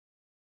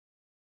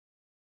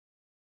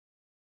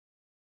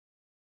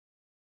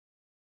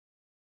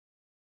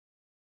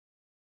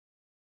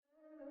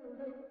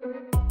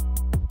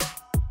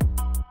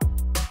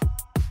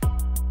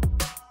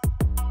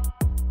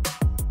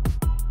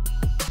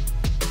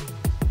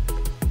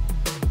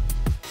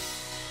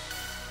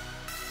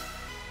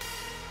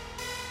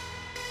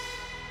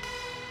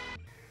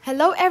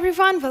Hello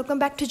everyone, welcome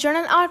back to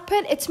Journal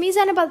Output. It's me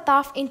Zainab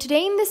Altaf, and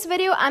today in this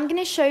video I'm going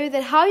to show you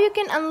that how you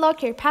can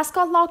unlock your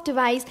Passcode lock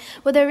device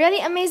with a really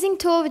amazing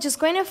tool which is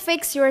going to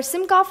fix your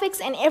SIM card fix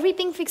and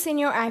everything fix in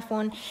your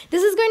iPhone.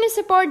 This is going to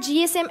support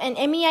GSM and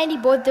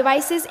MEID both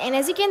devices, and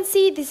as you can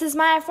see, this is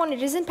my iPhone.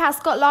 It is in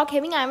Passcode lock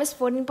having iOS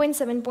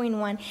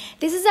 14.7.1.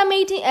 This is an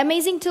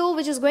amazing tool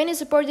which is going to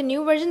support the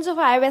new versions of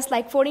iOS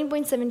like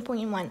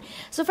 14.7.1.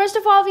 So first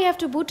of all, we have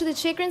to boot to the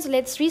checkrin. So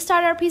let's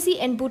restart our PC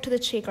and boot to the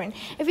checkrin.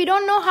 If you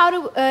don't know how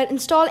to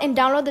install and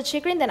download the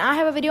checkrin, then I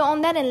have a video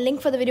on that, and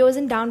link for the video is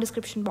in down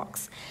description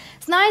box.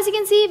 So now as you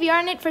can see, we are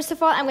on it. First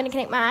of all, I'm going to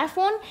connect my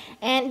iPhone,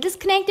 and it is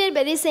connected,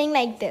 but it is saying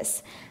like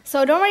this.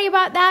 So don't worry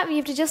about that. We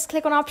have to just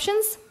click on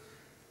options,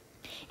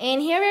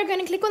 and here we are going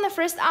to click on the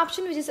first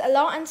option, which is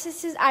allow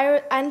untested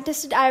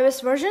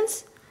iOS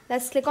versions.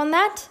 Let's click on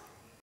that,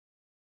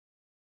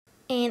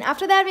 and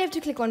after that we have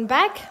to click on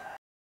back.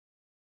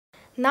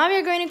 Now we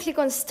are going to click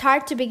on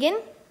start to begin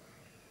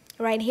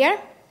right here.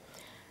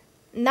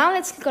 Now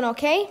let's click on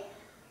OK.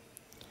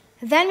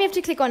 Then we have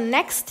to click on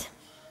next,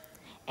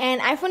 and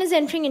iPhone is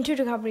entering into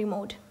recovery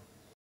mode.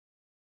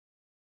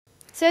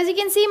 So as you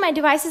can see, my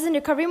device is in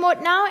recovery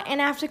mode now,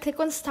 and I have to click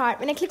on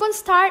start. When I click on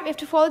start, we have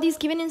to follow these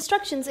given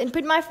instructions and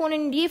put my phone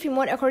in DFE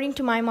mode according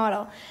to my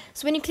model.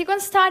 So when you click on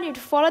start, you have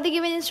to follow the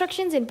given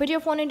instructions and put your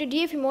phone into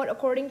DFE mode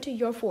according to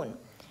your phone.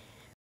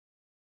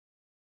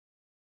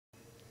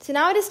 So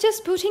now it is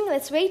just booting.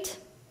 Let's wait.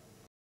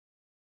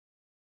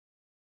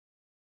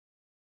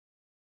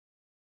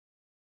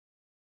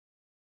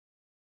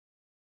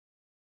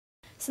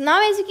 So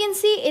now as you can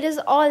see, it is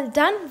all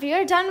done. We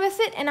are done with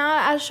it, and now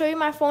I'll show you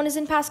my phone is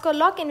in Passcode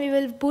lock, and we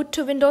will boot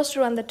to Windows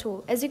to run the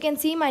tool. As you can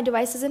see, my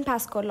device is in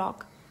Passcode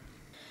lock.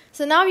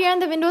 So now we are in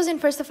the Windows,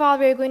 and first of all,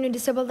 we are going to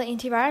disable the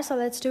antivirus. So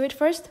let's do it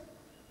first.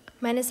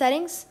 Manage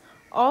settings,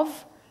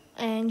 off,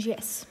 and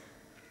yes.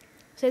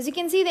 So as you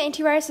can see, the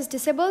antivirus is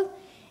disabled,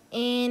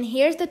 and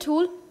here's the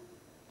tool.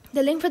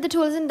 The link for the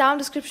tool is in down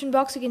description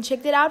box. You can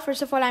check that out.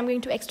 First of all, I'm going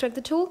to extract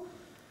the tool.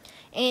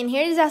 And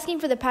here it is asking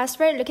for the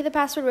password. Look at the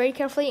password very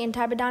carefully and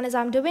type it down as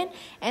I'm doing,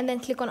 and then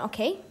click on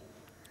OK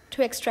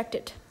to extract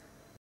it.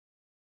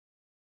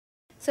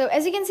 So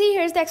as you can see,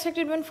 here's the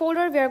extracted one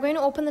folder. We are going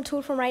to open the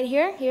tool from right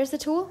here. Here's the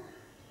tool.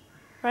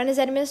 Run as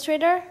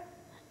administrator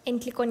and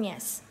click on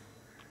yes.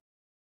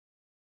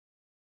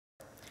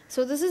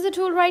 So this is the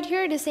tool right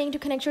here. It is saying to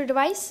connect your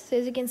device. So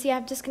as you can see, I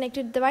have just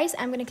connected the device.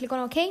 I'm going to click on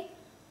OK.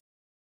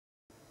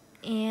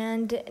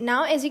 And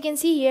now as you can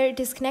see here, it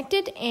is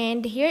connected,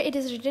 and here it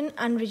is written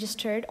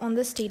unregistered on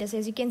the status,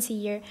 as you can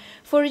see here.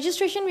 For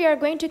registration, we are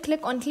going to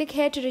click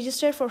here to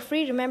register for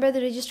free. Remember,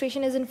 the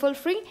registration is in full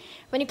free.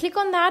 When you click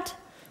on that,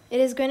 it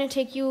is going to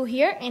take you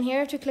here, and here you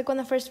have to click on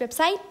the first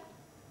website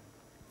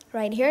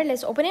right here.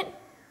 Let's open it.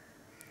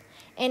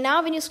 And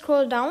now when you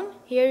scroll down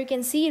here, you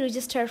can see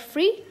register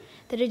free.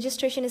 The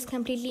registration is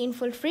completely in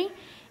full free.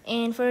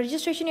 And for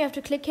registration, you have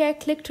to click here,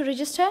 click to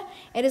register.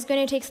 It is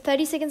going to take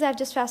 30 seconds. I've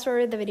just fast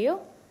forwarded the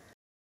video.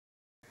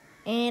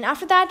 And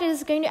after that, it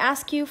is going to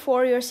ask you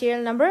for your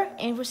serial number.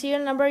 And for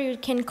serial number, you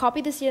can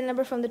copy the serial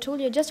number from the tool.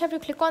 You just have to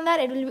click on that.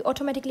 It will be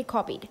automatically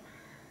copied.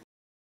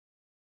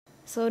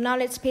 So now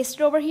let's paste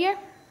it over here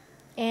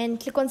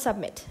and click on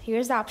submit.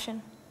 Here's the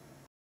option.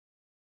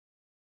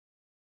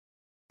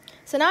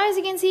 So now as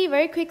you can see,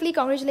 very quickly,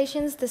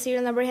 congratulations, the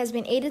serial number has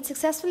been added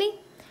successfully.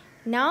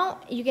 Now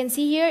you can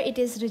see here it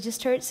is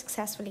registered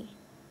successfully.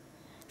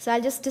 So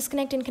I'll just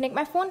disconnect and connect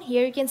my phone.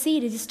 Here you can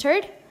see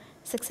registered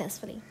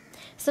successfully.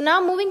 So now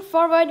moving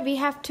forward, we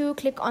have to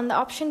click on the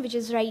option which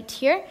is right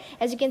here.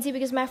 As you can see,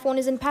 because my phone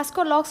is in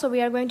Passcode lock, so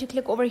we are going to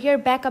click over here,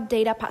 backup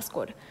data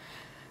passcode.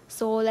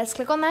 So let's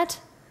click on that,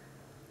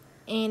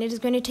 and it is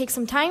going to take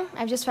some time.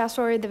 I've just fast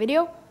forwarded the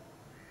video.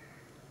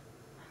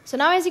 So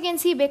now as you can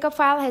see, backup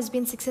file has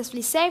been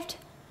successfully saved.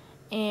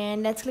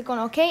 And let's click on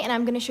OK, and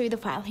I'm going to show you the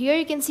file. Here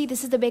you can see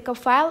this is the backup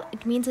file.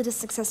 It means it is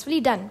successfully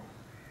done.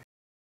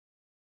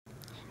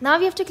 Now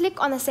we have to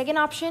click on the second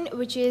option,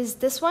 which is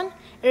this one,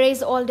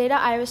 erase all data,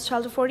 iOS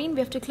 12 to 14. We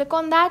have to click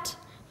on that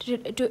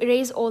to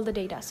erase all the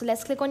data. So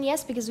let's click on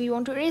yes, because we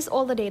want to erase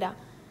all the data.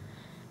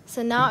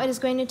 So now it is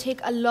going to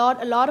take a lot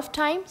of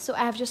time. So I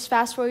have just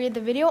fast forwarded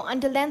the video.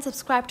 Until then,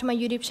 subscribe to my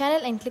YouTube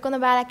channel and click on the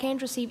bell icon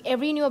to receive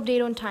every new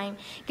update on time.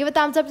 Give a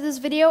thumbs up to this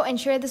video and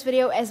share this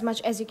video as much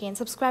as you can.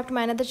 Subscribe to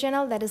my another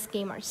channel, that is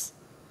Gamers.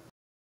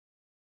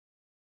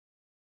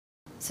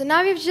 So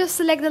now we have to just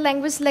select the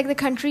language, select the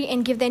country,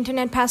 and give the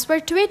internet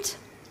password to it.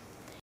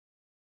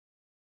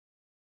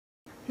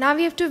 Now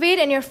we have to wait,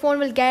 and your phone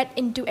will get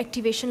into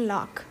activation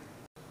lock.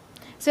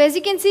 So as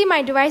you can see,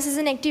 my device is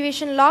in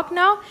activation lock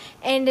now,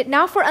 and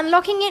now for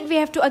unlocking it, we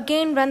have to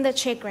again run the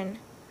checkrin.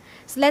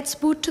 So let's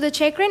boot to the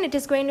checkra. It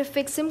is going to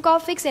fix SIM call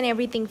fix and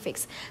everything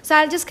fix. So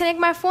I'll just connect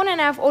my phone, and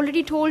I've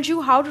already told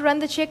you how to run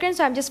the checkra,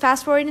 so I'm just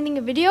fast forwarding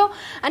the video.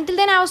 Until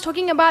then, I was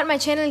talking about my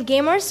channel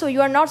Gamers, so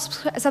you are not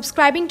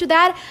subscribing to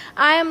that.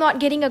 I am not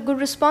getting a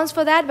good response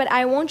for that, but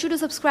I want you to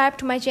subscribe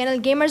to my channel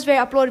Gamers,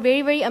 where I upload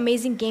very, very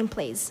amazing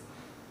gameplays.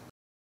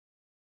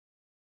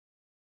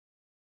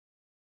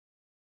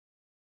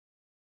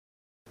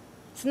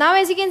 So now,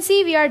 as you can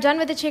see, we are done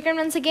with the checkra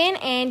once again,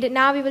 and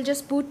now we will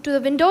just boot to the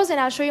Windows,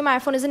 and I'll show you my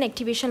iPhone is in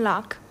activation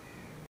lock.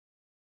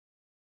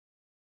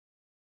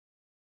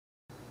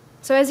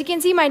 So as you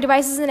can see, my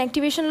device is in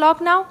activation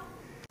lock now.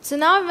 So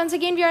now once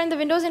again we are in the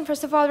Windows, and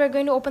first of all we're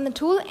going to open the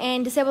tool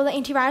and disable the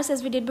antivirus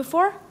as we did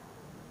before.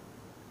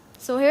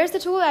 So here's the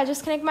tool. I'll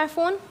just connect my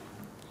phone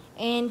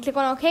and click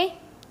on OK.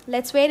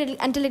 Let's wait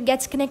until it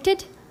gets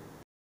connected.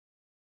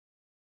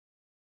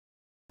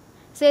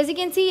 So as you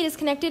can see, it is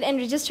connected and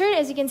registered,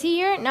 as you can see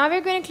here. Now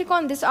we're going to click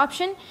on this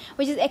option,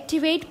 which is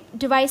activate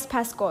device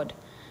passcode.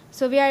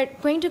 So we are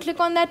going to click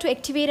on that to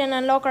activate and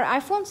unlock our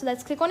iPhone. So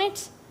let's click on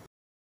it.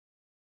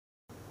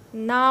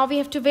 Now we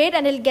have to wait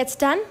until it gets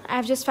done. I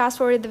have just fast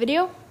forwarded the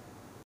video.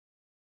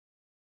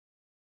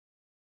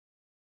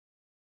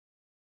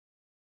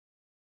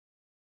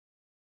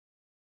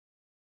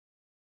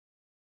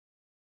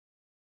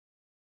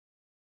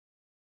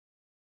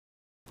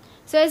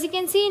 So as you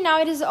can see,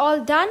 now it is all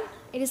done.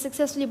 It is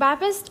successfully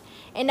bypassed,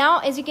 and now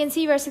as you can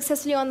see, we are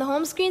successfully on the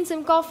home screen.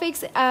 SIM call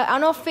fix,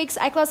 on-off fix,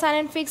 iCloud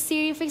sign-in fix,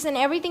 Siri fix, and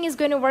everything is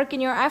going to work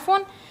in your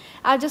iPhone.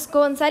 I'll just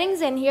go in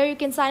settings, and here you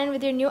can sign in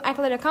with your new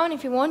iCloud account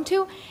if you want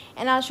to,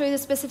 and I'll show you the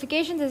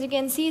specifications. As you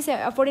can see,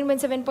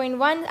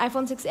 14.7.1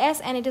 iPhone 6s,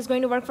 and it is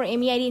going to work for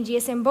MEID and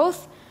GSM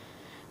both.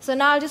 So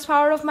now I'll just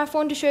power off my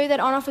phone to show you that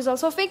on-off is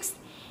also fixed,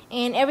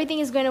 and everything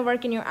is going to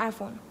work in your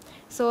iPhone.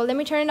 So let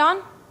me turn it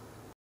on.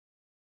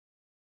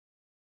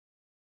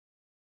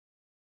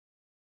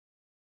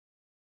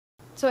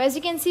 So as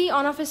you can see,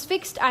 on-off is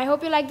fixed. I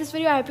hope you like this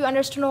video. I hope you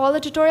understood all the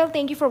tutorial.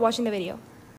 Thank you for watching the video.